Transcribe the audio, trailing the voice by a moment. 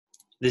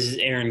This is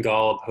Aaron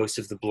Golub, host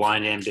of the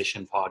Blind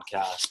Ambition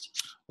podcast.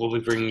 We'll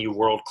be bringing you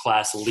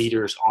world-class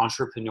leaders,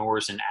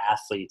 entrepreneurs, and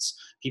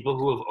athletes, people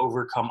who have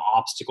overcome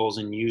obstacles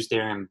and used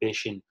their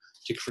ambition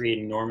to create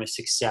enormous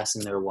success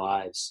in their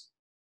lives.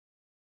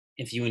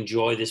 If you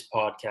enjoy this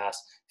podcast,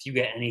 if you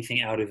get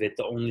anything out of it,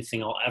 the only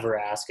thing I'll ever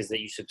ask is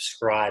that you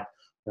subscribe,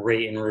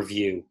 rate, and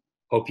review.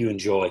 Hope you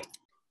enjoy.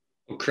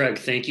 Well, Craig,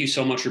 thank you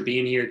so much for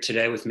being here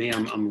today with me.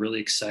 I'm really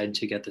excited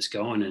to get this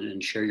going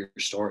and share your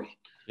story.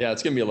 Yeah,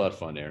 it's going to be a lot of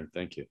fun, Aaron.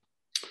 Thank you.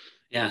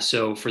 Yeah,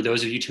 so for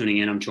those of you tuning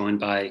in, I'm joined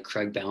by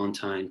Craig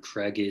Ballantyne.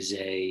 Craig is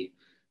a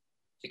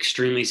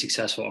extremely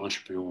successful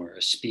entrepreneur,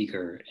 a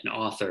speaker, an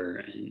author,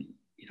 and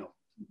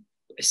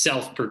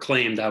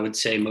self-proclaimed, I would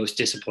say, most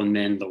disciplined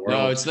man in the world.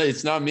 No,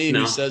 it's not me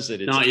who says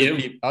it. It's not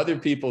you. Other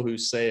people who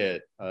say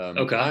it.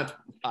 Okay.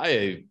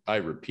 I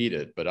repeat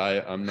it, but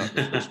I'm not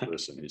the first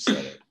person who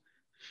said it.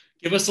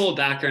 Give us a little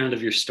background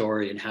of your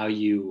story and how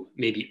you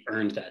maybe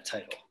earned that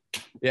title.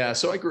 Yeah,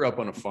 so I grew up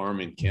on a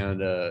farm in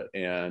Canada,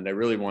 and I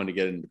really wanted to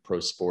get into pro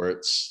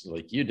sports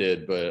like you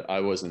did, but I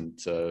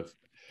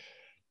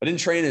didn't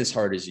train as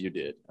hard as you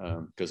did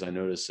because I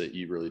noticed that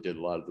you really did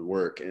a lot of the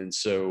work. And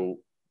so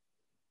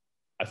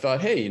I thought,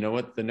 hey, you know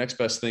what? The next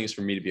best thing is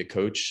for me to be a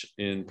coach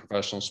in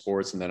professional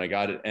sports. And then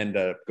end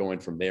up going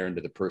from there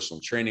into the personal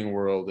training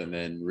world, and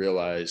then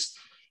realized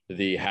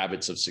the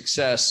habits of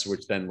success,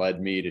 which then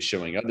led me to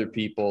showing other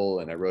people.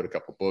 And I wrote a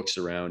couple books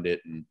around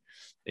it.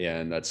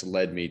 And that's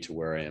led me to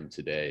where I am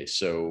today.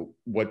 So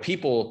what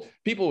people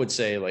would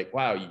say, like,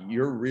 wow,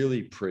 you're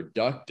really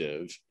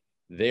productive,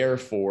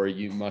 therefore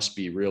you must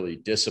be really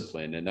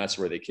disciplined. And that's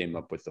where they came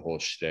up with the whole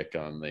shtick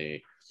on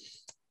the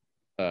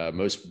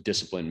most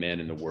disciplined man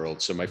in the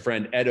world. So my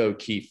friend Ed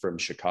O'Keefe from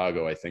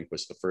Chicago, I think,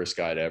 was the first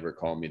guy to ever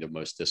call me the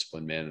most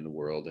disciplined man in the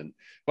world. And a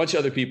bunch of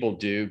other people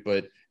do.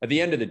 But at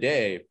the end of the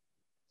day,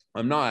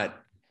 I'm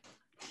not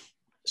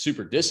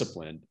super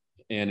disciplined.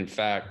 And in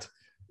fact,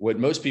 what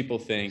most people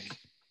think,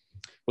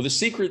 well, the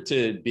secret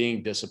to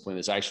being disciplined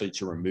is actually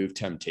to remove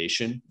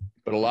temptation.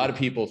 But a lot of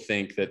people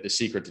think that the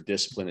secret to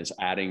discipline is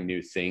adding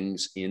new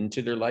things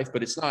into their life,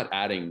 but it's not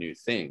adding new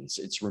things.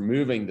 It's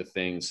removing the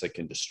things that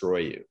can destroy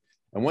you.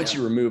 And once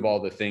you remove all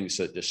the things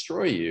that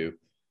destroy you,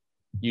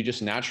 you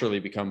just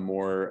naturally become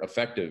more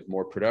effective,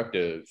 more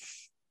productive.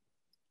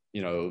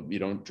 You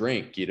don't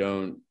drink, you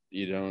don't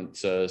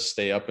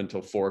stay up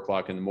until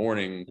 4:00 in the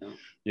morning,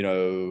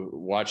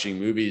 watching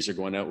movies or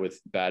going out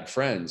with bad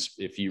friends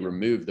if you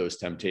remove those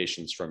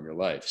temptations from your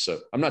life. So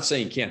I'm not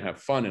saying you can't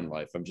have fun in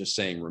life. I'm just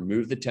saying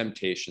remove the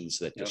temptations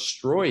that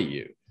destroy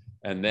you,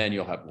 and then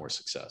you'll have more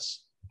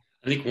success.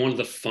 I think one of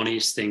the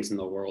funniest things in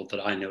the world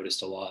that I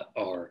noticed a lot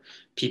are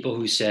people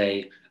who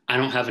say, I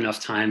don't have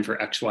enough time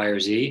for X, Y, or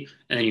Z.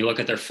 And then you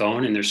look at their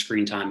phone and their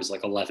screen time is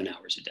like 11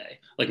 hours a day.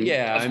 Like,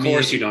 of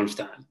course you don't have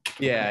time.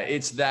 Yeah,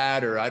 it's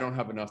that, or I don't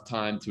have enough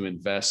time to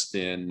invest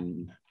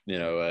in,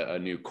 a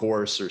new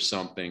course or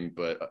something,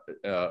 but,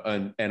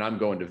 and I'm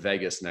going to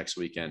Vegas next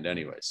weekend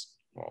anyways.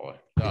 Well,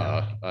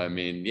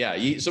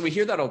 so we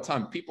hear that all the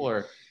time. People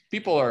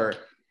are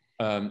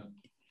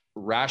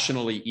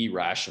rationally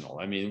irrational.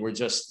 I mean,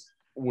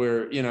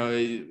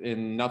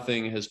 and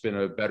nothing has been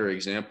a better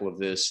example of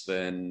this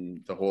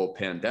than the whole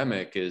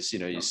pandemic is,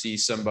 you see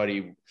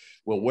somebody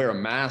will wear a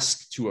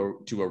mask to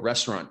a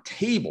restaurant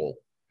table,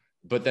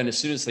 but then as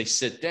soon as they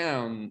sit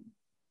down,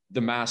 the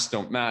masks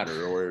don't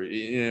matter, or,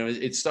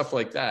 it's stuff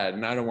like that.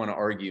 And I don't want to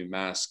argue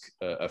mask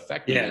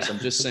effectiveness. I'm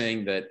just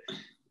saying that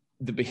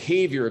the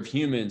behavior of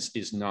humans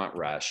is not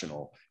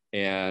rational.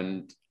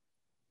 And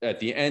at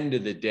the end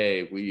of the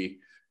day,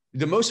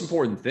 the most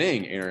important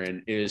thing,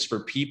 Aaron, is for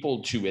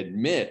people to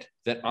admit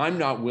that I'm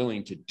not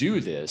willing to do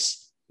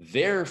this.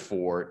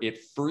 Therefore,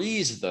 it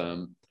frees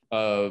them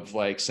of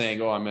like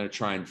saying, oh, I'm going to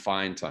try and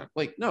find time.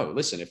 Like, no,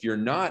 listen, if you're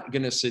not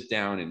going to sit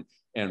down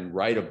and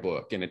write a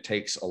book, and it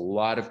takes a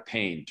lot of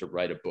pain to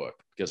write a book,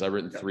 because I've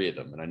written 3 of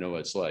them and I know what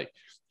it's like,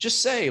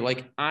 just say,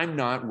 like, I'm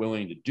not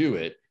willing to do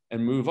it,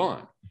 and move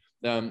on.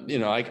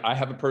 I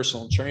have a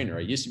personal trainer.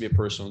 I used to be a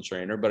personal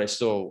trainer, but I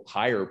still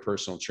hire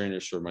personal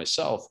trainers for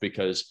myself,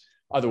 because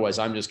otherwise,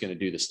 I'm just going to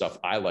do the stuff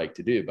I like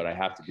to do, but I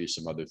have to do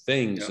some other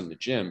things in the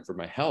gym for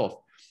my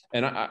health.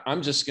 And I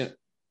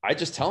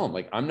just tell them,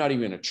 like, I'm not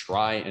even going to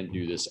try and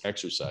do this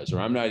exercise,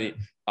 or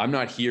I'm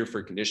not here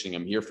for conditioning.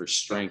 I'm here for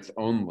strength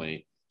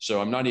only. So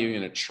I'm not even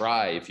going to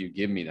try if you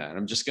give me that.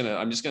 I'm just going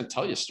to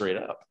tell you straight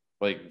up,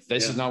 like,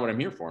 this is not what I'm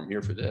here for. I'm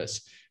here for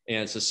this.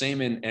 And it's the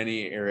same in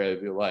any area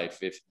of your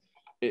life.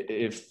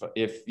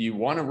 If you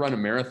want to run a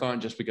marathon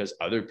just because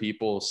other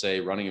people say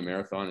running a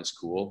marathon is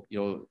cool,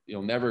 you'll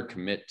never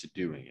commit to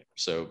doing it.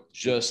 So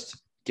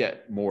just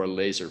get more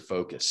laser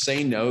focused.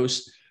 Say no.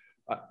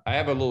 I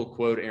have a little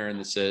quote, Aaron,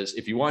 that says,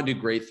 if you want to do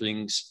great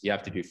things, you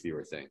have to do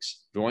fewer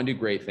things. If you want to do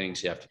great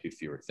things, you have to do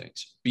fewer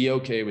things. Be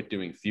okay with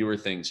doing fewer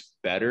things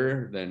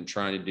better than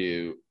trying to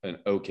do an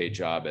okay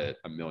job at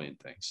a million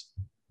things.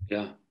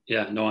 Yeah.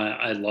 No,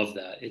 I love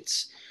that.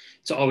 It's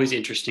always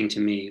interesting to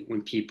me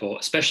when people,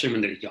 especially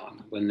when they're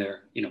young, when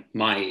they're,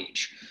 my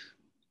age,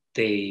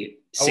 they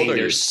say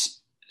they're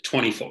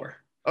 24.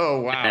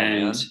 Oh, wow.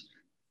 And man.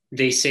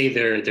 they say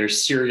they're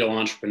serial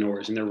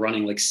entrepreneurs and they're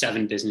running like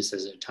 7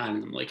 businesses at a time.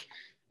 And I'm like,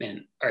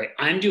 man, all right,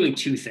 I'm doing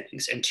 2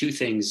 things, and 2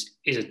 things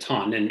is a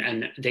ton,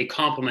 and they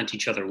complement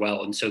each other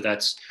well. And so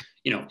that's,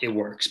 it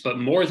works. But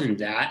more than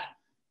that,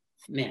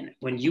 man,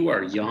 when you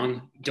are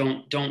young,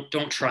 don't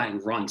try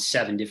and run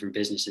 7 different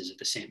businesses at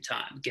the same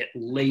time. Get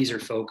laser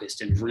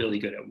focused and really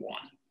good at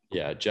one.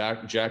 Yeah,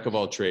 jack of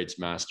all trades,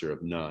 master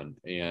of none.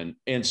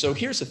 And so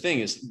here's the thing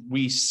is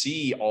we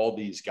see all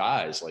these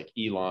guys like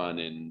Elon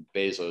and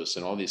Bezos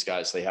and all these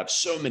guys, they have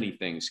so many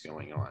things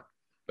going on.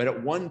 But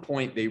at one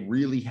point they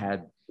really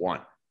had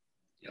one.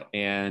 Yep.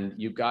 And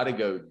you've got to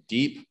go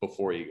deep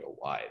before you go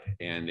wide.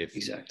 And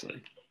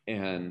exactly.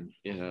 And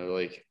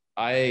like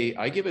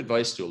I give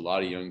advice to a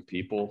lot of young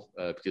people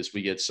because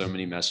we get so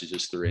many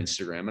messages through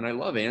Instagram, and I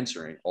love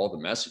answering all the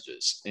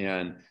messages.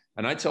 And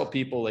I tell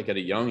people, like, at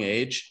a young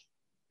age,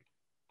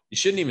 you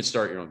shouldn't even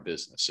start your own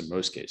business in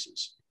most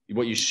cases.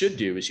 What you should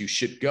do is you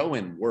should go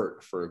and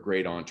work for a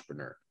great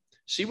entrepreneur,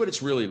 see what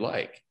it's really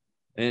like,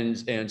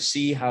 and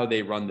see how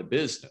they run the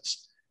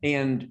business.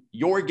 And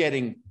you're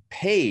getting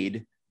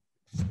paid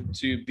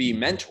to be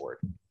mentored.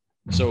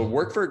 So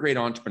work for a great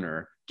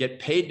entrepreneur,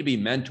 get paid to be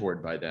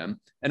mentored by them.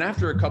 And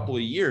after a couple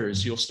of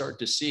years, you'll start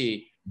to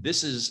see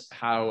this is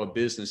how a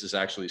business is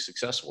actually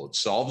successful. It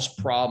solves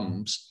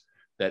problems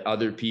that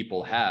other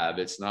people have.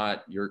 It's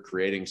not you're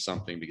creating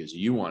something because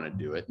you want to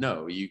do it.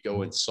 No, you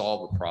go and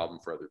solve a problem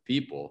for other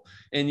people.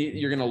 And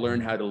you're going to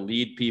learn how to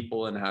lead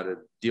people and how to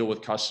deal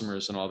with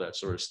customers and all that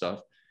sort of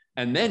stuff.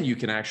 And then you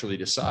can actually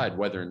decide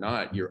whether or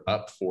not you're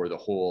up for the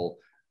whole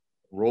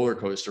roller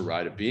coaster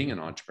ride of being an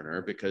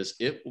entrepreneur, because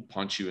it will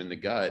punch you in the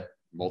gut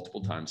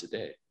multiple times a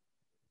day.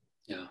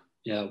 Yeah.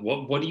 Yeah.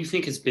 What do you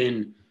think has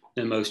been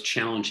the most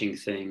challenging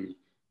thing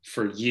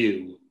for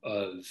you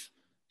of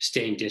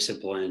staying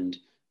disciplined,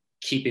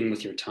 keeping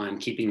with your time,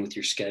 keeping with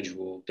your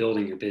schedule,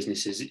 building your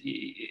businesses,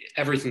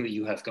 everything that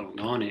you have going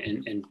on,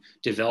 and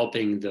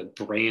developing the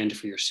brand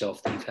for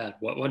yourself that you've had?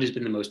 What has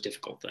been the most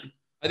difficult thing?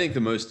 I think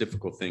the most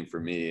difficult thing for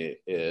me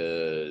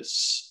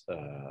is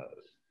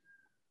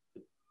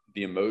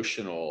the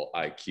emotional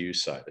IQ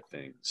side of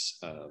things,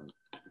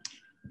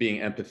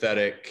 being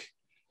empathetic,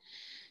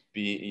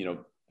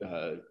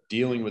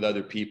 dealing with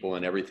other people,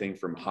 and everything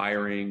from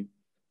hiring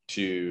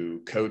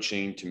to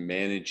coaching to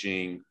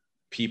managing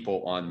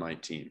people on my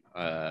team.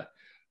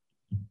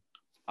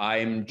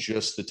 I'm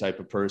just the type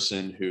of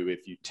person who,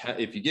 if you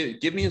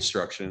give me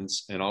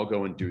instructions, and I'll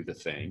go and do the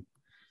thing,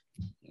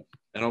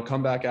 and I'll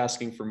come back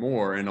asking for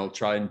more, and I'll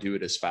try and do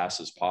it as fast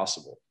as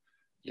possible.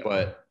 Yep.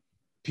 But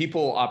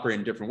people operate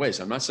in different ways.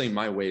 I'm not saying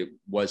my way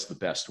was the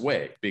best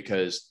way,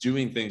 because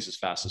doing things as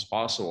fast as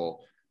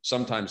possible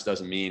sometimes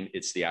doesn't mean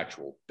it's the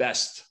actual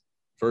best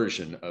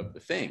version of the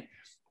thing.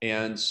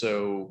 And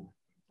so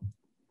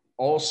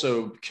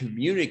also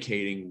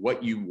communicating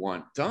what you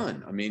want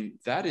done. I mean,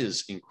 that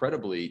is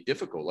incredibly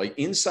difficult. Like,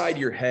 inside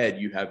your head,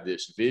 you have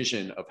this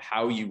vision of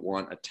how you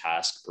want a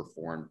task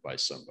performed by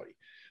somebody,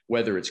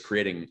 whether it's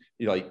creating,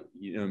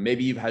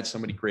 maybe you've had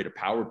somebody create a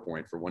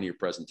PowerPoint for one of your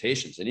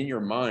presentations, and in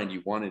your mind,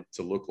 you want it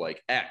to look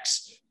like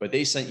X, but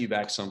they sent you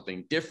back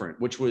something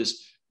different, which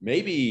was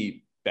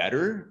maybe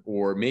better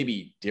or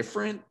maybe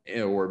different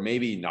or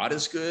maybe not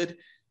as good.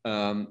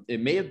 It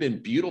may have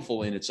been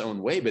beautiful in its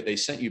own way, but they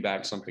sent you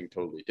back something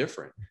totally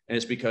different. And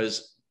it's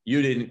because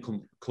you didn't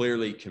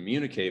clearly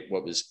communicate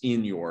what was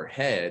in your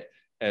head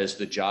as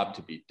the job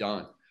to be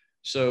done.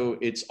 So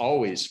it's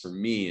always, for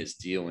me, is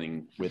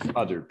dealing with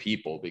other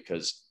people,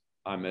 because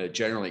I'm a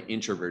generally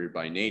introverted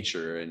by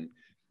nature, and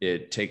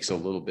it takes a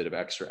little bit of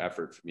extra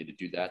effort for me to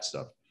do that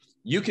stuff.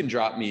 You can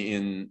drop me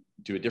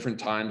into a different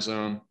time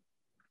zone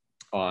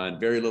on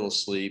very little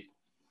sleep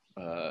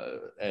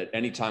at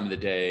any time of the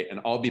day,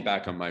 and I'll be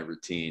back on my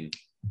routine,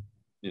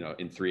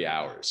 in 3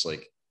 hours.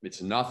 Like,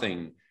 it's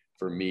nothing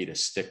for me to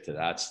stick to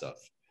that stuff.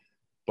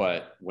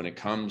 But when it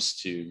comes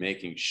to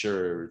making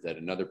sure that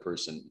another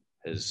person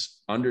has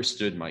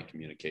understood my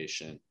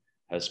communication,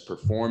 has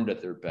performed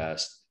at their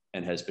best,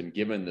 and has been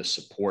given the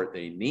support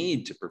they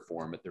need to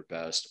perform at their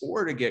best,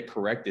 or to get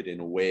corrected in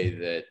a way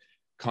that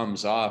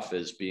comes off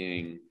as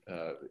being,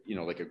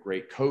 like a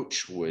great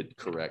coach would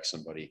correct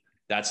somebody,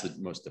 that's the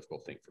most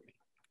difficult thing for me.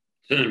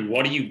 So then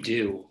what do you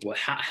do?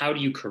 How do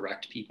you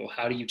correct people?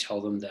 How do you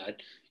tell them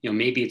that,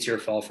 maybe it's your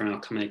fault for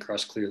not coming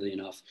across clearly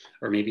enough,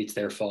 or maybe it's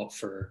their fault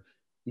for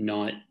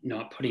not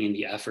putting in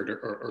the effort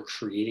or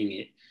creating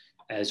it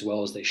as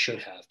well as they should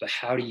have? But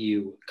how do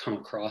you come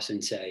across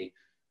and say,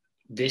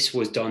 this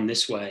was done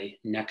this way,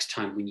 next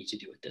time we need to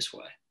do it this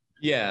way?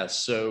 Yeah,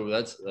 so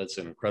that's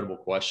an incredible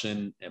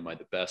question. Am I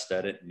the best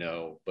at it?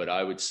 No, but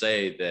I would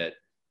say that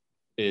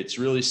it's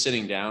really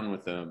sitting down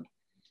with them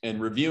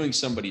and reviewing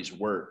somebody's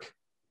work.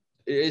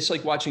 It's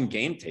like watching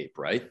game tape,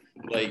 right?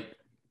 Like,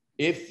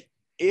 if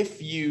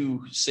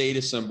you say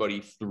to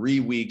somebody 3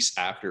 weeks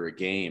after a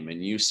game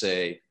and you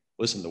say,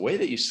 listen, the way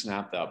that you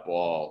snapped that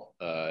ball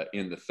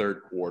in the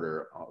third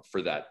quarter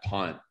for that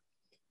punt,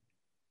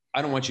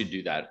 I don't want you to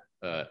do that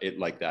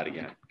like that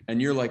again.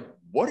 And you're like,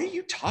 what are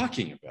you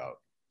talking about?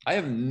 I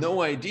have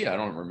no idea. I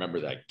don't remember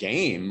that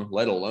game,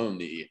 let alone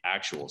the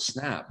actual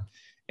snap.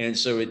 And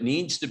so it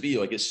needs to be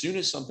like, as soon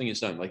as something is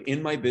done, like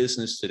in my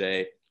business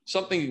today,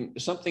 something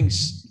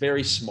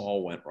very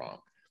small went wrong.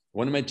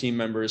 One of my team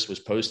members was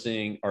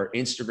posting our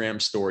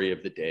Instagram story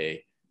of the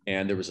day,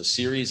 and there was a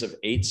series of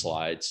 8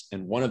 slides,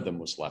 and one of them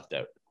was left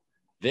out.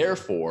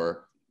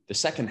 Therefore, the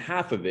second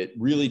half of it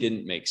really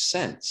didn't make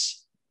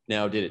sense.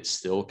 Now, did it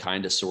still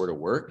kind of sort of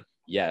work?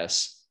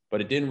 Yes,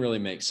 but it didn't really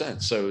make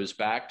sense. So it was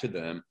back to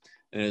them.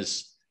 And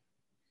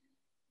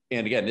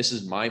again, this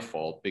is my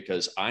fault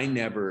because I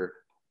never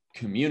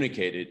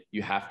communicated,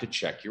 you have to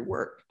check your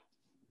work.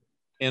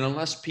 And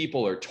unless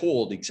people are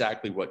told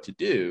exactly what to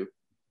do,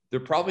 they're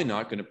probably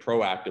not going to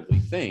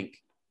proactively think,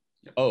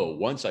 oh,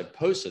 once I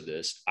posted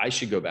this, I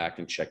should go back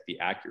and check the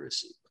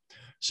accuracy.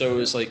 So it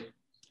was like,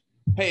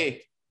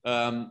 hey,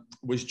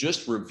 was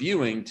just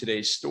reviewing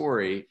today's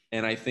story,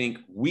 and I think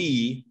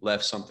we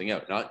left something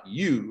out. Not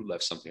you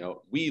left something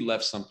out. We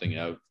left something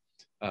out.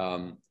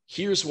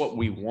 Here's what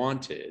we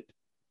wanted.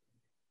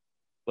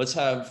 Let's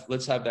have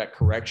that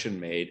correction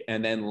made,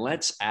 and then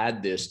let's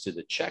add this to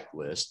the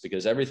checklist,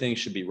 because everything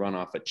should be run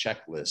off a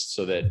checklist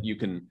so that you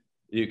can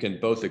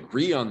both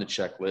agree on the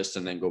checklist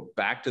and then go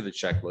back to the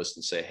checklist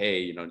and say,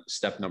 hey,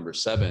 step number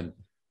 7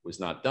 was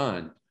not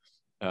done.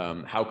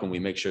 How can we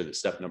make sure that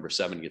step number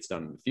 7 gets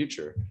done in the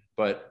future?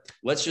 But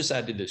let's just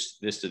add this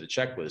to the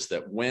checklist,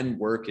 that when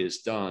work is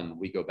done,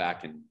 we go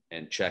back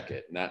and check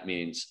it. And that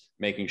means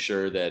making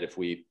sure that if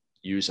we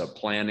use a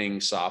planning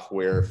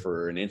software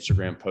for an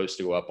Instagram post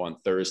to go up on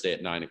Thursday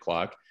at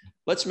 9:00,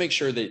 let's make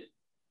sure that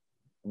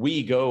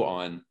we go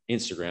on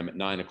Instagram at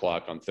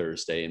 9:00 on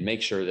Thursday and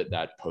make sure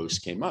that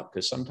post came up,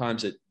 because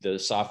sometimes the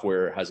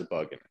software has a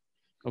bug in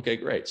it. Okay,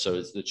 great.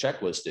 So the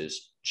checklist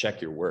is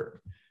check your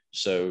work.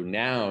 So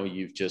now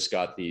you've just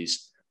got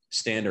these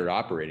standard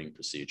operating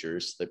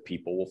procedures that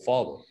people will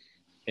follow.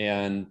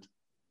 And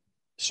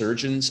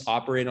surgeons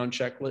operate on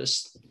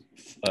checklists.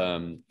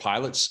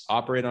 Pilots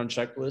operate on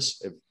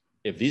checklists.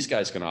 If these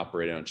guys can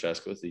operate on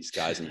checklists, these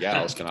guys and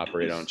gals can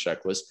operate on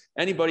checklists.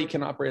 Anybody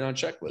can operate on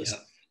checklists. Yeah.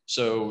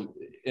 So,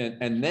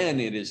 and then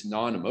it is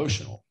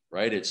non-emotional,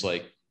 right? It's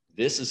like,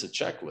 this is a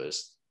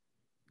checklist.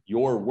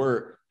 Your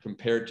work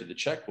compared to the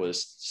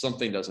checklist,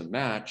 something doesn't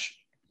match.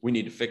 We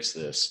need to fix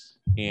this.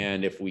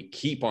 And if we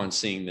keep on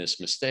seeing this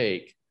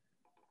mistake,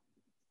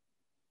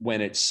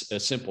 when it's a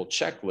simple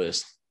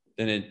checklist,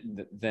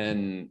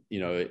 then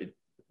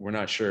we're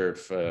not sure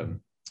if,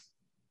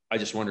 I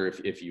just wonder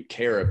if you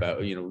care about,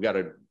 we got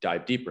to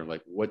dive deeper.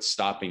 Like, what's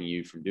stopping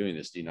you from doing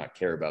this? Do you not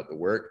care about the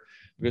work?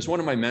 Because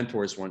one of my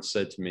mentors once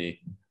said to me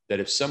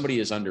that if somebody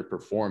is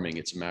underperforming,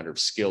 it's a matter of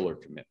skill or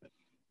commitment.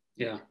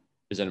 Yeah.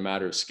 Is it a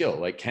matter of skill?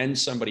 Like, can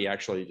somebody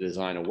actually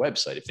design a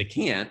website? If they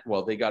can't,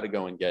 well, they got to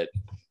go and get,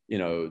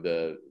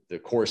 the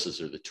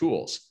courses or the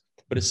tools.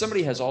 But if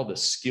somebody has all the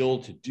skill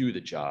to do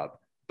the job,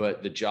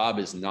 but the job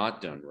is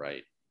not done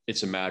right,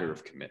 it's a matter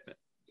of commitment.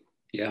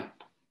 Yeah.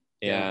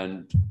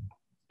 And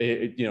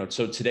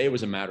so today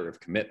was a matter of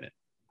commitment.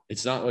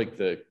 It's not like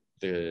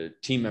the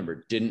team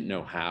member didn't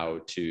know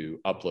how to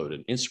upload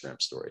an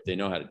Instagram story. They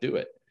know how to do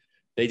it.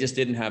 They just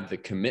didn't have the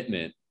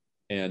commitment,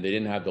 and they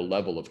didn't have the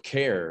level of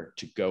care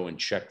to go and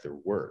check their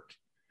work,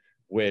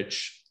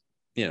 which,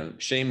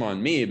 shame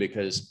on me,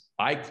 because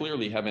I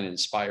clearly haven't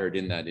inspired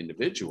in that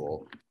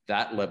individual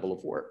that level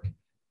of work.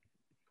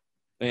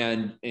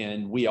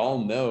 And we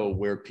all know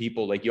where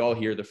people, like,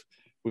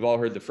 we've all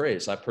heard the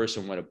phrase, that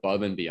person went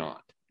above and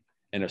beyond.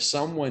 And if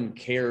someone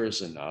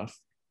cares enough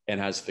and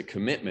has the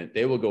commitment,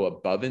 they will go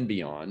above and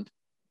beyond,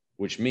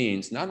 which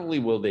means not only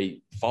will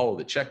they follow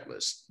the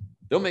checklist,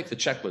 they'll make the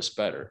checklist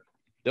better.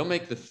 They'll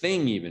make the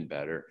thing even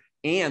better,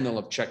 and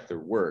they'll have checked their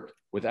work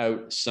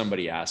without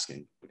somebody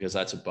asking, because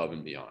that's above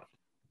and beyond.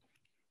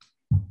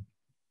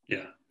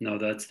 Yeah, no,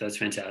 that's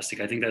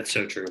fantastic. I think that's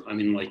so true. I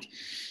mean, like,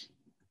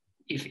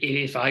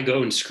 if I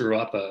go and screw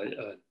up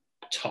a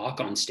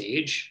talk on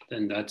stage,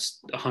 then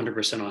that's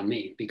 100% on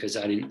me, because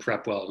I didn't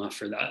prep well enough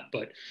for that.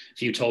 But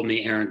if you told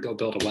me, Aaron, go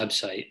build a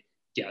website,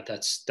 yeah,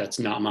 that's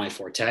not my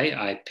forte.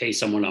 I pay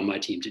someone on my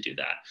team to do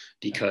that,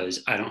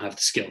 because I don't have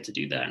the skill to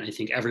do that. And I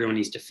think everyone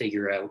needs to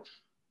figure out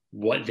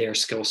what their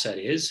skill set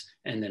is.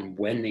 And then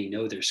when they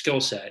know their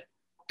skill set,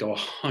 go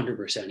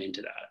 100%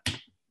 into that.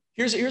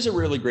 Here's a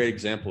really great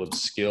example of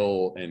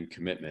skill and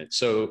commitment.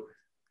 So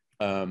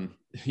I don't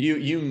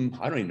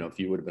even know if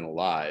you would have been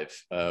alive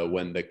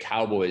when the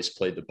Cowboys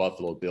played the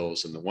Buffalo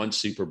Bills in the one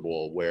Super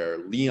Bowl where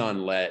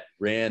Leon Lett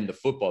ran the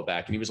football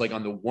back, and he was like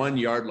on the 1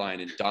 yard line,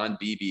 and Don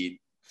Beebe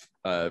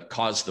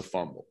caused the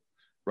fumble,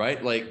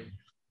 right? Like,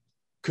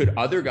 could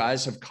other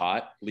guys have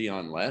caught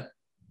Leon Lett?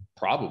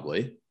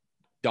 Probably.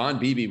 Don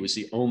Beebe was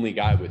the only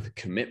guy with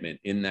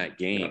commitment in that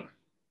game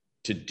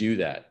to do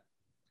that.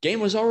 Game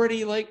was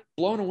already like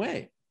blown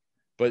away,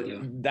 but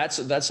that's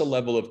a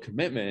level of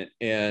commitment.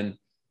 And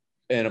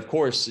of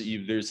course,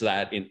 there's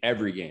that in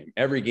every game.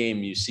 Every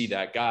game you see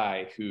that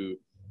guy who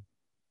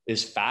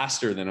is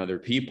faster than other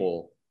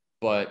people,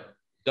 but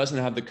doesn't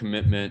have the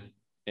commitment,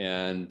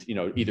 and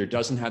either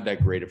doesn't have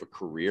that great of a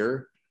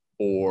career,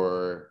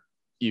 or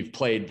you've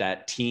played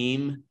that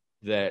team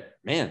that,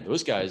 man,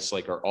 those guys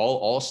like are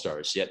all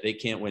stars, yet they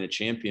can't win a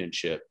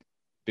championship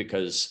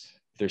because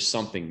there's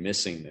something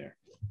missing there.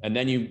 And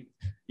then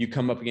you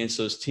come up against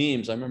those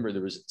teams. I remember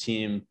there was a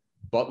team,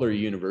 Butler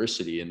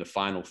University, in the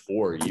Final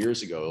Four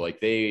years ago. Like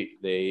they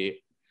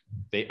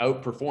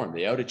outperformed,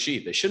 they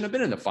outachieved. They shouldn't have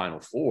been in the Final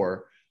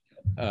Four.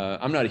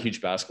 I'm not a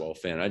huge basketball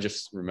fan. I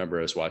just remember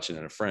I was watching it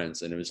at a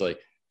friend's, and it was like,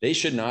 they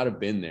should not have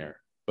been there,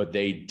 but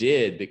they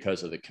did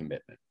because of the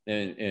commitment.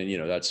 And you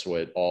know, that's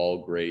what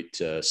all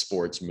great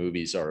sports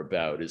movies are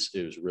about, is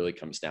it really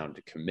comes down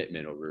to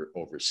commitment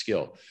over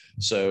skill.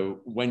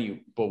 So when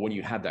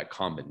you have that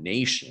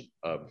combination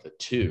of the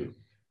two,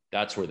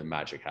 that's where the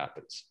magic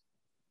happens.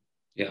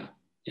 Yeah.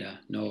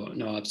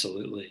 No,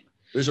 absolutely.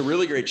 There's a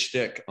really great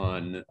shtick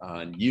on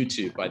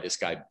YouTube by this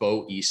guy,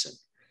 Bo Eason.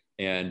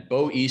 And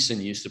Bo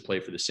Eason used to play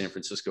for the San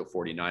Francisco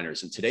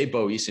 49ers. And today,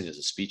 Bo Eason is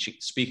a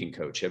speaking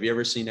coach. Have you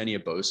ever seen any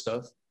of Bo's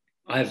stuff?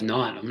 I have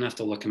not. I'm gonna have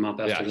to look him up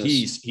after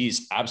this.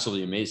 He's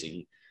absolutely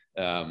amazing.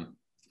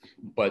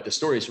 But the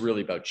story is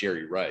really about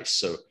Jerry Rice.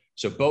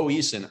 So Bo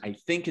Eason, I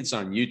think it's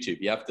on YouTube.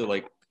 You have to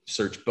like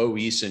search Bo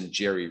Eason,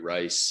 Jerry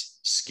Rice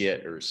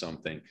skit or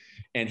something.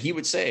 And he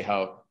would say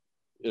how,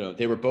 you know,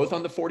 they were both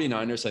on the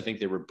 49ers. I think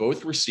they were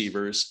both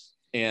receivers,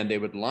 and they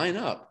would line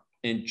up,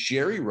 and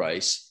Jerry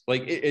Rice,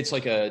 like it's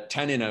like a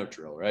 10 and out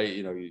drill, right?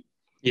 You know,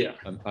 yeah,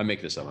 I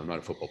make this up. I'm not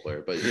a football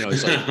player, but you know,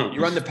 it's like you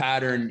run the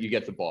pattern, you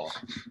get the ball.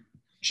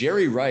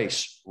 Jerry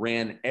Rice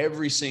ran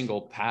every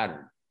single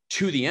pattern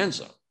to the end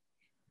zone,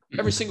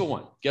 every single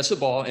one, gets the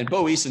ball. And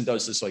Bo Eason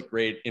does this like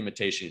great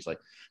imitation. He's like,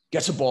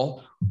 gets a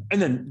ball and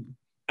then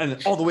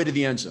all the way to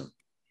the end zone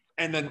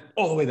and then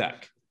all the way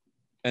back.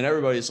 And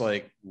everybody's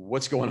like,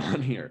 what's going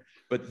on here?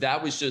 But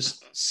that was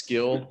just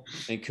skill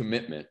and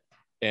commitment.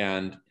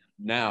 And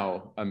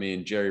now, I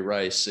mean, Jerry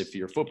Rice, if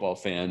you're a football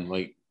fan,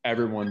 like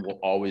everyone will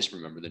always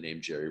remember the name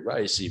Jerry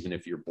Rice, even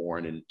if you're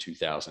born in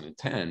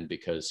 2010,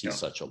 because he's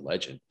such a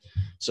legend.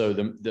 So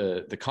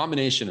the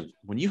combination of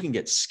when you can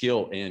get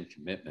skill and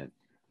commitment,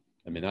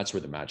 I mean, that's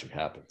where the magic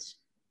happens.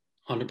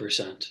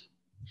 100%.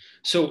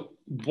 So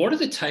what are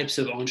the types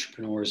of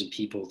entrepreneurs and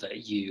people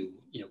that you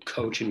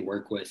coach and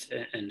work with,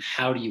 and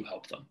how do you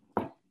help them?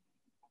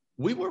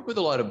 We work with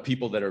a lot of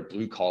people that are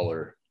blue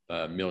collar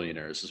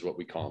millionaires, is what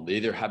we call them. They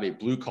either have a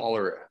blue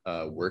collar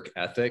work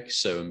ethic.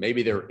 So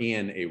maybe they're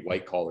in a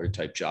white collar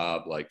type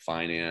job like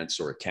finance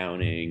or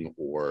accounting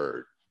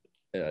or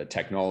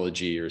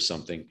technology or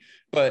something.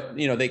 But,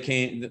 you know, they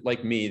came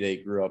like me, they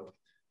grew up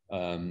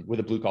with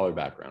a blue collar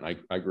background.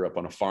 I grew up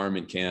on a farm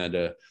in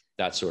Canada,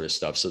 that sort of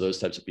stuff. So those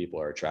types of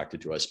people are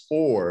attracted to us,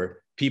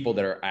 or people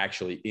that are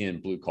actually in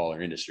blue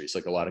collar industries,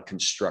 like a lot of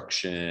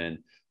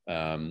construction,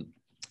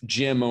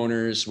 gym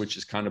owners, which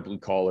is kind of blue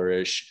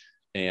collar-ish,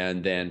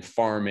 and then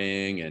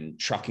farming and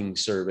trucking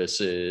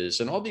services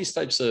and all these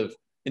types of,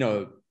 you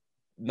know,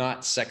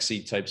 not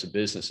sexy types of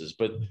businesses,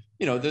 but,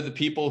 you know, they're the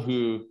people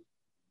who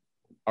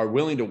are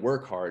willing to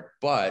work hard.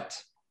 But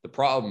the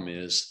problem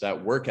is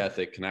that work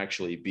ethic can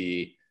actually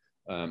be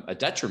a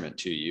detriment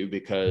to you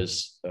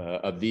because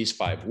of these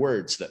 5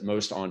 words that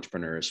most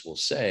entrepreneurs will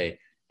say.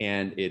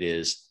 And it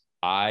is,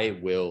 I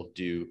will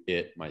do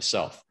it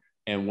myself.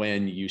 And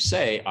when you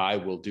say, I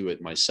will do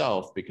it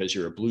myself, because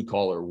you're a blue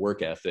collar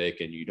work ethic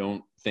and you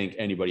don't think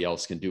anybody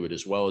else can do it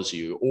as well as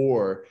you,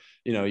 or,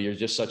 you know, you're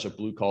just such a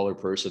blue collar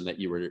person that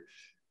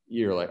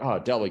you're like, oh,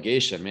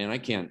 delegation, man, I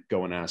can't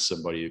go and ask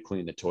somebody to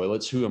clean the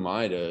toilets. Who am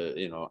I to,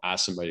 you know,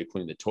 ask somebody to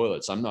clean the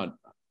toilets? I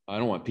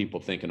don't want people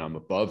thinking I'm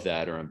above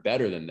that or I'm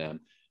better than them.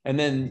 And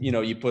then, you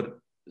know, you put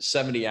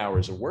 70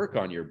 hours of work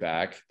on your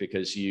back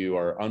because you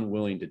are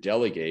unwilling to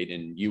delegate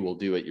and you will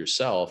do it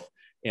yourself.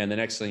 And the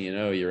next thing you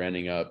know, you're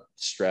ending up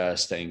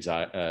stressed,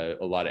 anxiety,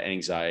 a lot of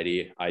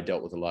anxiety. I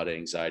dealt with a lot of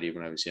anxiety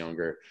when I was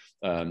younger.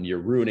 You're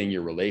ruining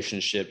your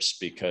relationships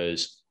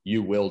because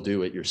you will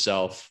do it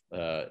yourself.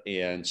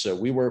 And so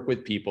we work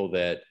with people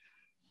that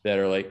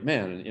are like,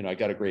 man, you know, I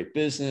got a great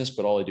business,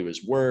 but all I do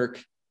is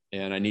work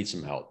and I need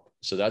some help.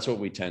 So that's what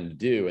we tend to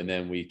do. And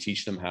then we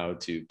teach them how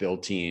to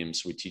build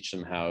teams. We teach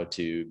them how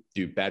to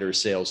do better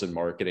sales and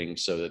marketing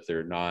so that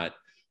they're not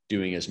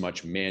doing as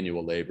much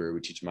manual labor.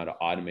 We teach them how to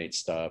automate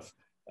stuff.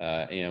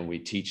 And we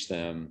teach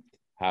them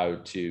how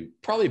to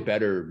probably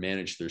better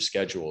manage their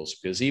schedules,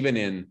 because even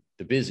in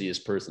the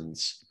busiest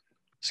person's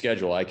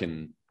schedule, I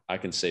can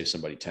save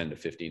somebody 10 to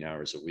 15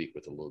 hours a week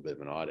with a little bit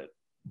of an audit.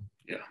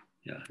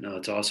 Yeah, no,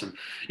 it's awesome.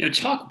 You know,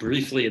 talk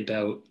briefly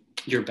about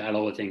your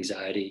battle with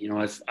anxiety. You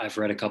know, I've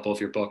read a couple of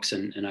your books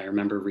and I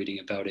remember reading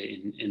about it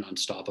in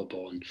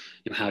Unstoppable and,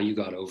 you know, how you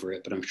got over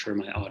it, but I'm sure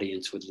my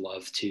audience would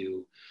love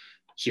to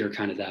hear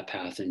kind of that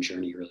path and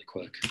journey really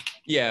quick.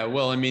 Yeah,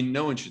 well, I mean,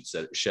 no one should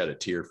shed a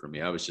tear for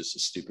me. I was just a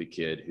stupid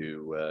kid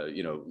who,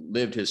 you know,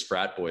 lived his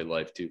frat boy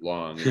life too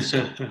long. And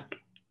so,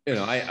 you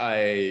know,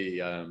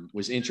 I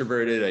was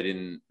introverted. I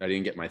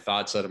didn't get my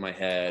thoughts out of my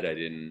head. I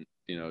didn't,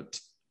 you know,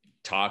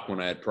 talk when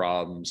I had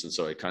problems. And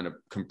so I kind of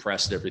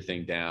compressed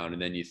everything down.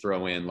 And then you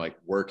throw in like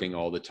working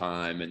all the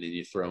time, and then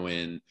you throw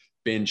in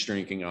binge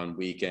drinking on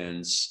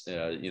weekends,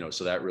 you know,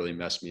 so that really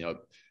messed me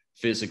up.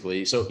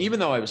 physically. So even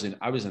though I was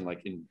in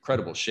like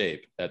incredible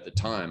shape at the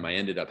time, I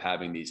ended up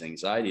having these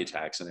anxiety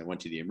attacks, and I went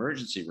to the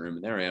emergency room,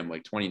 and there I am,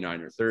 like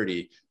 29 or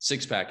 30,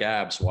 six-pack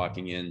abs,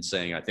 walking in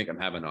saying, I think I'm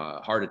having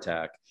a heart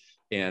attack.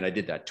 And I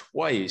did that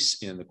twice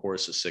in the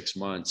course of 6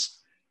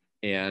 months.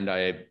 And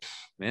I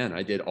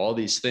did all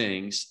these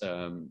things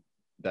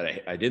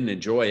that I didn't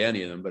enjoy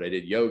any of them, but I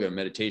did yoga,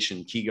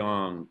 meditation,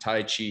 Qigong,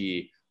 Tai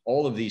Chi,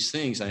 all of these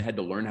things. I had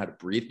to learn how to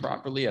breathe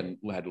properly. I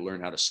had to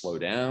learn how to slow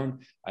down.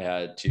 I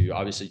had to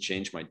obviously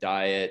change my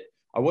diet.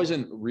 I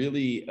wasn't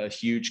really a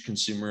huge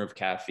consumer of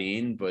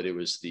caffeine, but it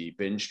was the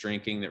binge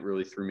drinking that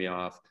really threw me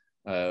off.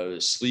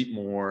 Sleep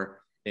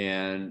more,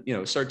 and,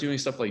 start doing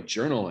stuff like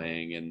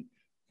journaling and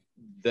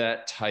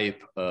that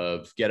type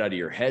of get out of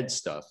your head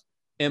stuff.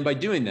 And by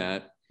doing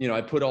that,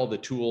 I put all the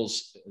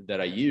tools that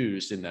I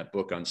used in that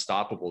book,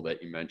 Unstoppable,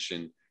 that you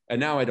mentioned.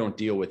 And now I don't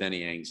deal with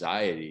any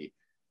anxiety.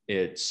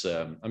 It's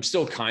I'm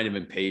still kind of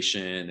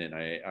impatient, and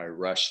I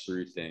rush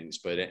through things,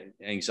 but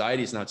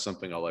anxiety is not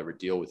something I'll ever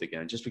deal with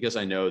again, just because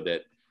I know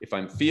that if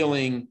I'm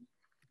feeling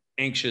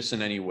anxious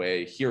in any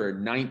way, here are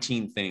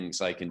 19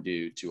 things I can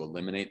do to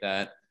eliminate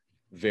that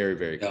very,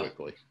 very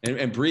quickly.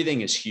 And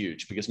breathing is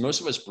huge, because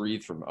most of us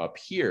breathe from up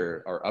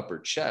here, our upper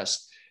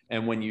chest.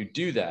 And when you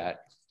do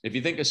that, if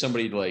you think of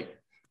somebody like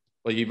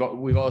we've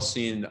all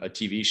seen a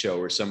TV show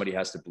where somebody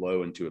has to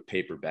blow into a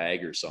paper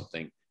bag or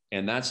something.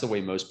 And that's the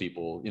way most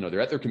people, they're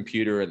at their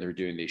computer and they're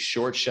doing these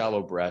short,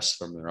 shallow breaths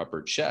from their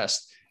upper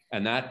chest.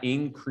 And that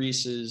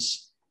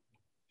increases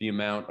the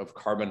amount of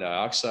carbon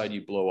dioxide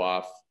you blow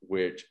off,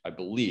 which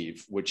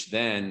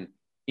then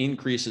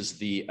increases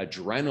the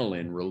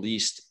adrenaline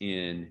released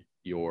in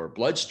your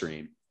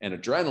bloodstream. And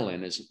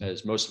adrenaline,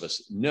 as most of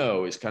us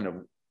know, is kind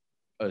of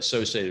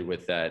associated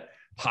with that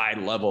high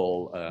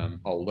level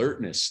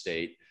alertness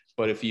state.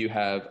 But if you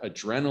have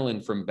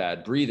adrenaline from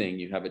bad breathing,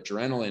 you have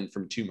adrenaline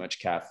from too much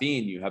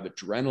caffeine, you have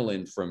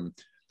adrenaline from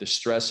the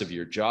stress of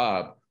your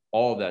job,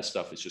 all of that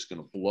stuff is just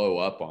going to blow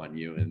up on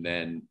you. And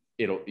then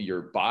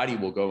your body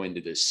will go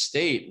into this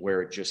state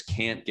where it just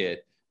can't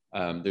get,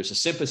 there's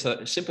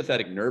a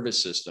sympathetic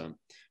nervous system,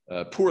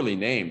 poorly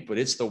named, but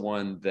it's the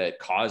one that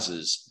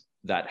causes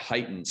that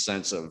heightened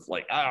sense of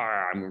like,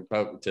 I'm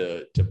about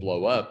to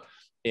blow up.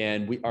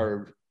 And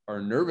our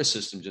nervous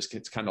system just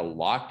gets kind of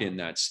locked in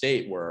that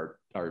state where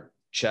our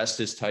chest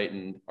is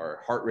tightened,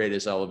 our heart rate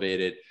is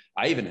elevated.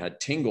 I even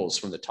had tingles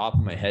from the top of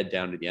my head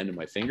down to the end of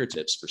my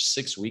fingertips for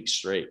 6 weeks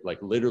straight, like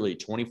literally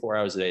 24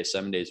 hours a day,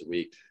 7 days a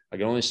week. I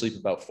could only sleep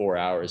about 4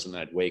 hours, and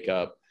I'd wake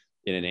up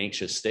in an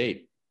anxious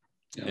state.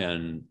 Yeah.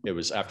 And it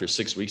was after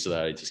 6 weeks of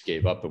that, I just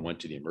gave up and went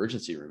to the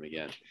emergency room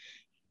again.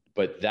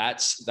 But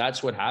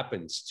that's what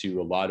happens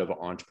to a lot of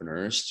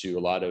entrepreneurs, to a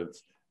lot of,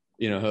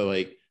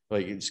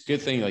 like it's a good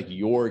thing like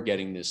you're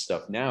getting this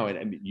stuff now,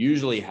 and it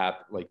usually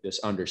happen like this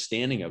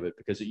understanding of it,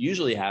 because it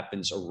usually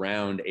happens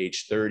around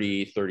age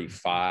 30,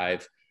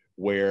 35,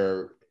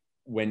 where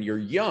when you're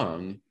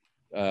young,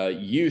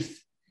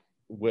 youth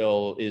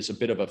is a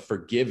bit of a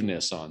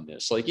forgiveness on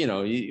this. Like,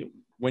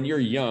 when you're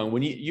young,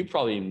 when you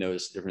probably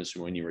noticed the difference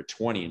when you were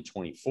 20 and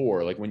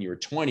 24. Like when you were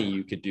 20,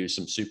 you could do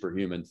some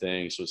superhuman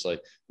things. So it's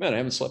like, man, I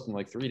haven't slept in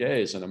like 3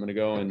 days, and I'm going to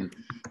go and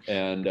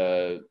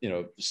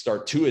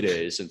start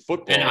 2-a-days in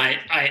football. And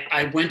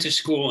I went to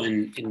school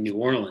in New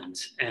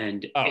Orleans,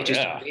 and it's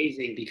just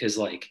amazing because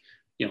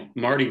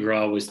Mardi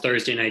Gras was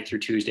Thursday night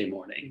through Tuesday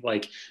morning,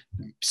 like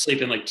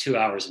sleeping like 2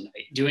 hours a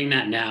night. Doing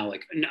that now,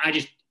 like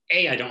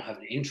I don't have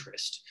an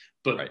interest,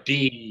 but right.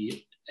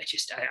 B,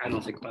 I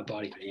don't think my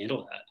body could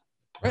handle that.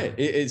 Right.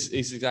 It's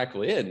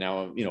exactly it.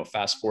 Now,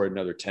 fast forward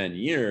another 10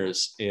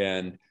 years.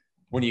 And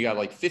when you got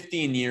like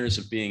 15 years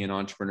of being an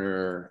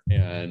entrepreneur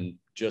and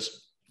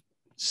just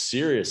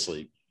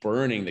seriously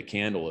burning the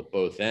candle at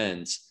both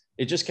ends,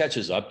 it just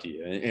catches up to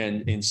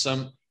you.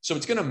 So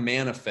it's going to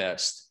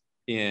manifest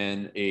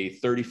in a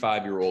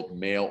 35-year-old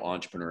male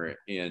entrepreneur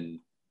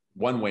in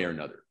one way or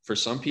another. For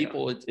some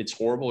people, it's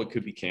horrible. It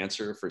could be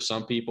cancer. For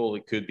some people,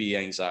 it could be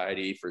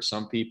anxiety. For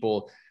some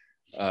people,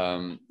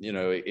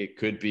 it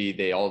could be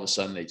they all of a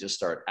sudden they just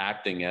start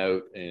acting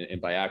out,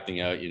 and by acting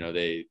out,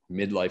 they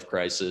midlife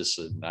crisis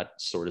and that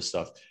sort of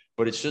stuff.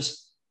 But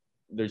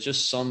there's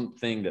just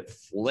something that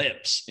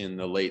flips in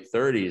the late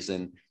 30s,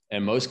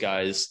 and most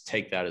guys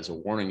take that as a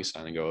warning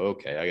sign and go,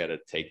 okay, I got to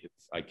take it.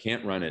 I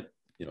can't run it,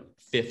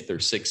 fifth or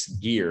sixth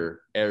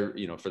gear,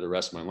 for the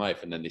rest of my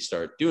life. And then they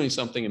start doing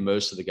something. And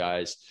most of the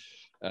guys,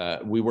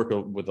 we work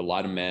with a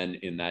lot of men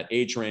in that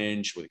age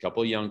range with a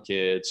couple of young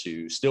kids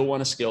who still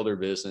want to scale their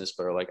business,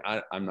 but are like,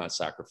 I'm not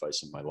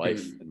sacrificing my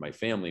life and my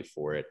family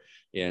for it.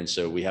 And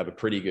so we have a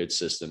pretty good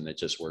system that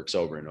just works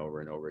over and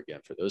over and over again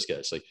for those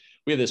guys. Like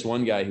we have this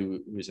one guy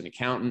who's an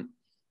accountant,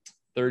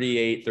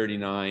 38,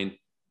 39,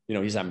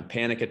 he's having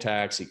panic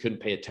attacks. He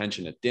couldn't pay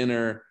attention at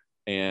dinner.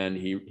 And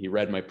he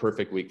read my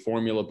Perfect Week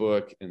Formula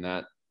book, and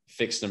that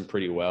fixed him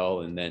pretty well.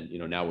 And then,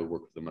 now we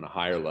work with him on a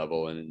higher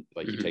level, and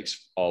like he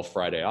takes all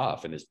Friday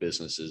off, and his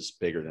business is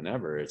bigger than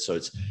ever. So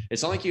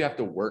it's not like you have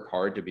to work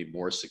hard to be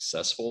more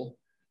successful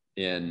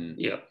in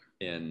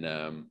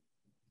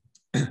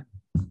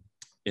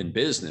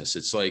business.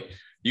 It's like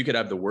You could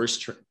have the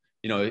worst,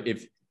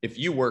 if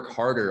you work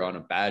harder on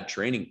a bad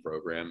training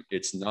program,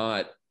 it's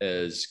not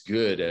as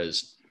good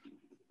as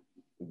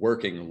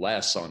working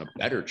less on a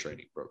better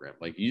training program.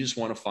 Like, you just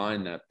want to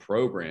find that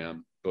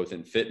program, both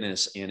in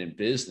fitness and in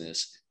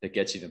business, that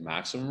gets you the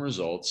maximum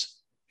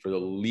results for the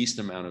least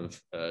amount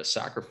of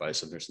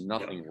sacrifice. And there's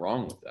nothing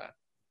wrong with that.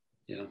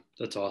 Yeah,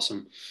 that's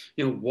awesome.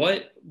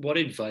 What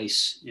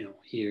advice,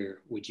 here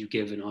would you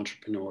give an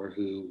entrepreneur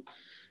who,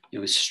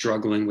 is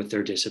struggling with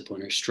their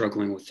discipline or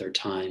struggling with their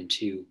time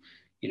to,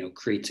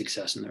 create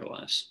success in their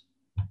lives?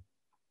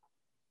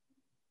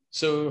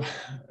 So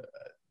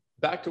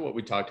back to what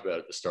we talked about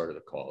at the start of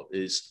the call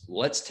is,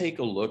 let's take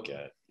a look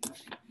at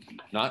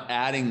not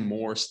adding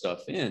more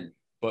stuff in,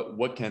 but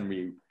what can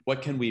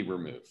we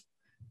remove?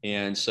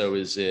 And so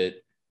is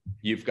it,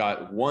 you've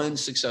got one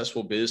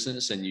successful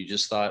business and you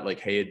just thought like,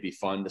 hey, it'd be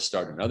fun to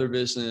start another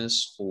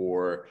business,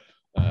 or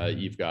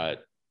you've got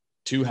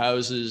 2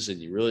 houses and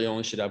you really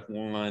only should have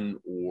one,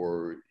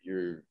 or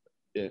you're,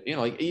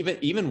 like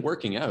even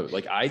working out.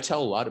 Like, I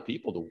tell a lot of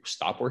people to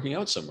stop working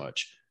out so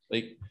much.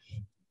 Like,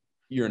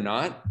 you're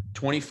not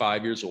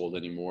 25 years old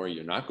anymore.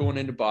 You're not going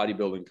into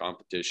bodybuilding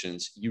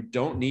competitions. You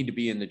don't need to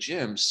be in the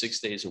gym 6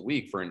 days a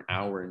week for an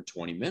hour and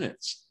 20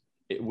 minutes.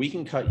 We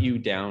can cut you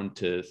down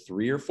to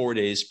 3 or 4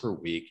 days per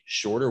week,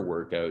 shorter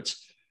workouts.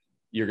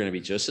 You're going to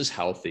be just as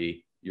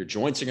healthy. Your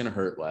joints are going to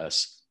hurt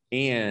less.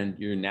 And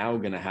you're now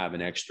going to have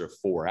an extra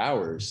 4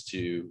 hours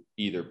to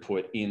either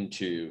put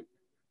into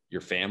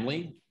your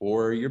family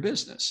or your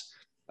business.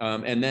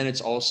 And then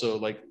it's also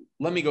like,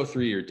 let me go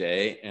through your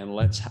day and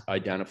let's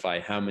identify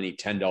how many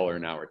 $10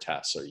 an hour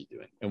tasks are you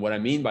doing. And what I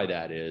mean by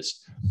that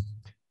is,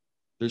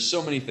 there's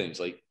so many things.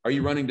 Like, are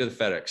you running to the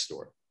FedEx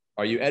store?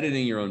 Are you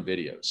editing your own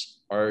videos?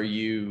 Are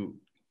you,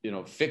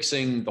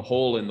 fixing the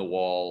hole in the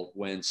wall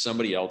when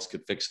somebody else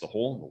could fix the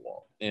hole in the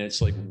wall? And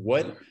it's like,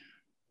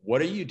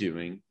 what are you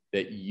doing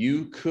that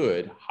you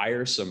could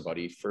hire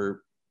somebody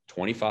for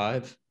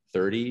 25,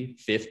 30,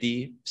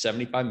 50,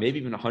 75, maybe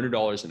even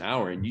 $100 an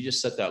hour? And you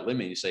just set that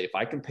limit. You say, if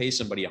I can pay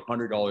somebody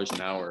 $100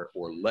 an hour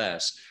or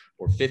less,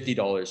 or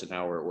 $50 an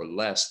hour or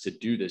less to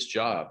do this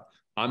job,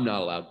 I'm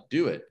not allowed to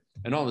do it.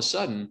 And all of a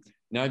sudden,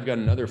 now I've got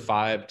another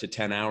 5 to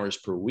 10 hours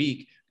per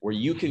week where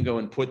you can go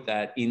and put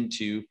that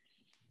into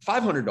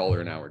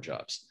 $500 an hour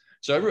jobs.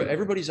 So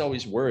everybody's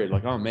always worried,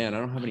 like, oh man, I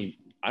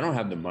don't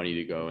have the money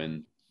to go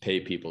and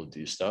pay people to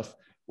do stuff.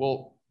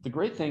 Well, the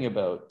great thing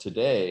about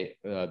today,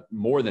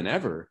 more than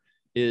ever,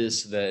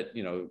 is that,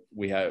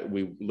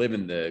 we live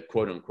in the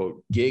quote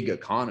unquote gig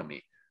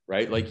economy,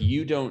 right? Like,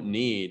 you don't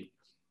need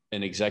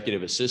an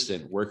executive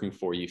assistant working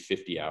for you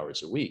 50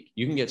 hours a week.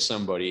 You can get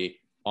somebody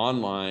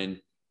online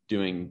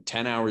doing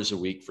 10 hours a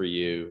week for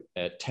you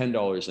at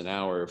 $10 an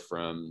hour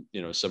from,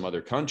 some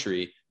other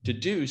country to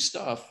do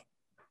stuff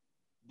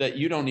that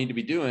you don't need to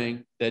be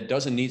doing, that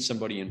doesn't need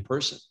somebody in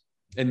person.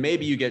 And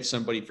maybe you get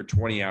somebody for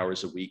 20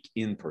 hours a week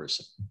in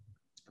person,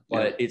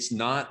 but it's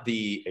not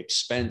the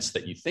expense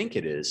that you think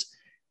it is.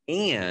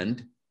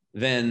 And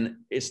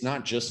then it's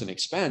not just an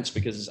expense,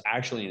 because it's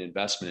actually an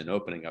investment in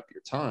opening up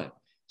your time.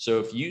 So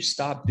if you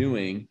stop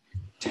doing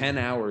 10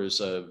 hours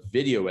of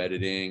video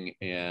editing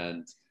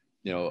and,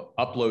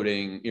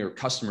 uploading your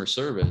customer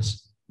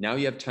service, now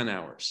you have 10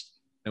 hours.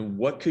 And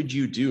what could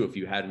you do if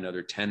you had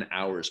another 10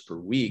 hours per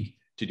week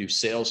to do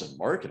sales and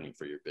marketing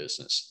for your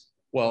business?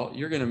 Well,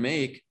 you're going to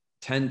make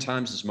 10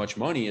 times as much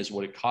money as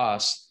what it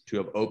costs to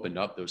have opened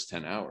up those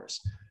 10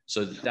 hours.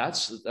 So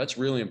that's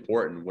really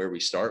important where we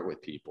start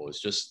with people, is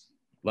just,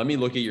 let me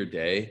look at your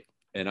day.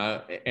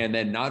 And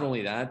then not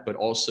only that, but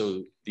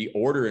also the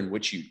order in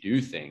which you do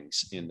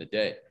things in the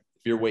day.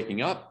 If you're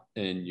waking up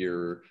and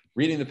you're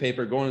reading the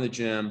paper, going to the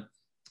gym,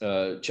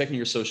 checking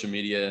your social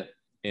media,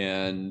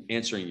 and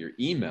answering your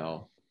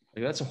email,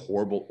 like, that's a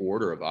horrible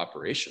order of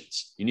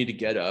operations. You need to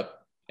get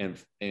up and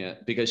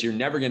because you're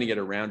never going to get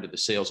around to the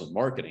sales and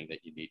marketing that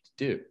you need to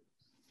do.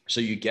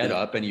 So you get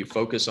up and you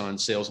focus on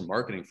sales and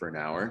marketing for an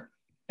hour,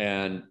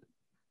 and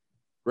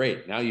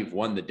great. Now you've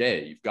won the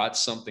day. You've got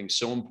something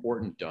so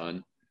important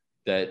done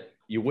that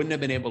you wouldn't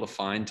have been able to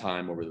find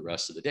time over the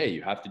rest of the day.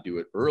 You have to do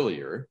it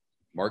earlier.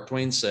 Mark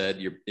Twain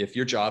said, if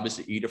your job is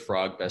to eat a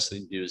frog, best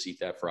thing to do is eat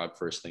that frog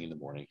first thing in the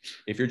morning.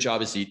 If your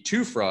job is to eat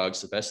 2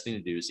 frogs, the best thing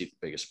to do is eat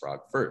the biggest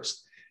frog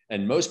first.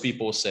 And most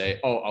people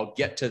say, oh, I'll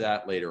get to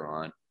that later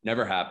on.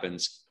 Never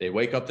happens. They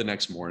wake up the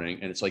next morning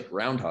and it's like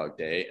Groundhog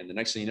Day. And the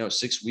next thing you know,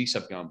 6 weeks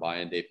have gone by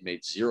and they've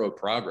made 0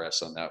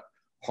 progress on that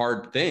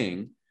hard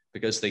thing,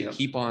 because they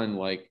keep on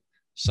like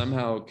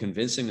somehow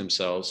convincing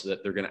themselves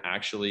that they're going to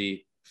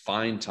actually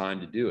find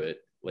time to do it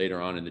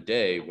later on in the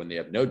day, when they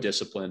have no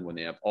discipline, when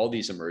they have all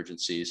these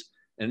emergencies,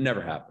 and it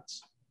never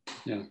happens.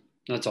 Yeah,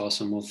 that's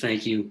awesome. Well,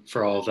 thank you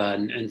for all of that.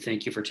 And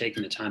thank you for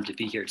taking the time to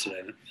be here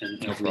today.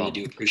 And I really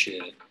do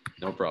appreciate it.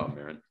 No problem,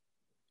 Aaron.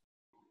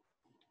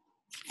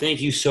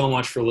 Thank you so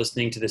much for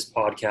listening to this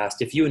podcast.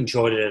 If you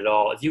enjoyed it at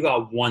all, if you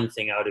got one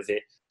thing out of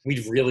it,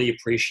 we'd really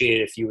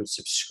appreciate it if you would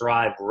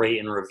subscribe, rate,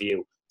 and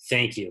review.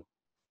 Thank you.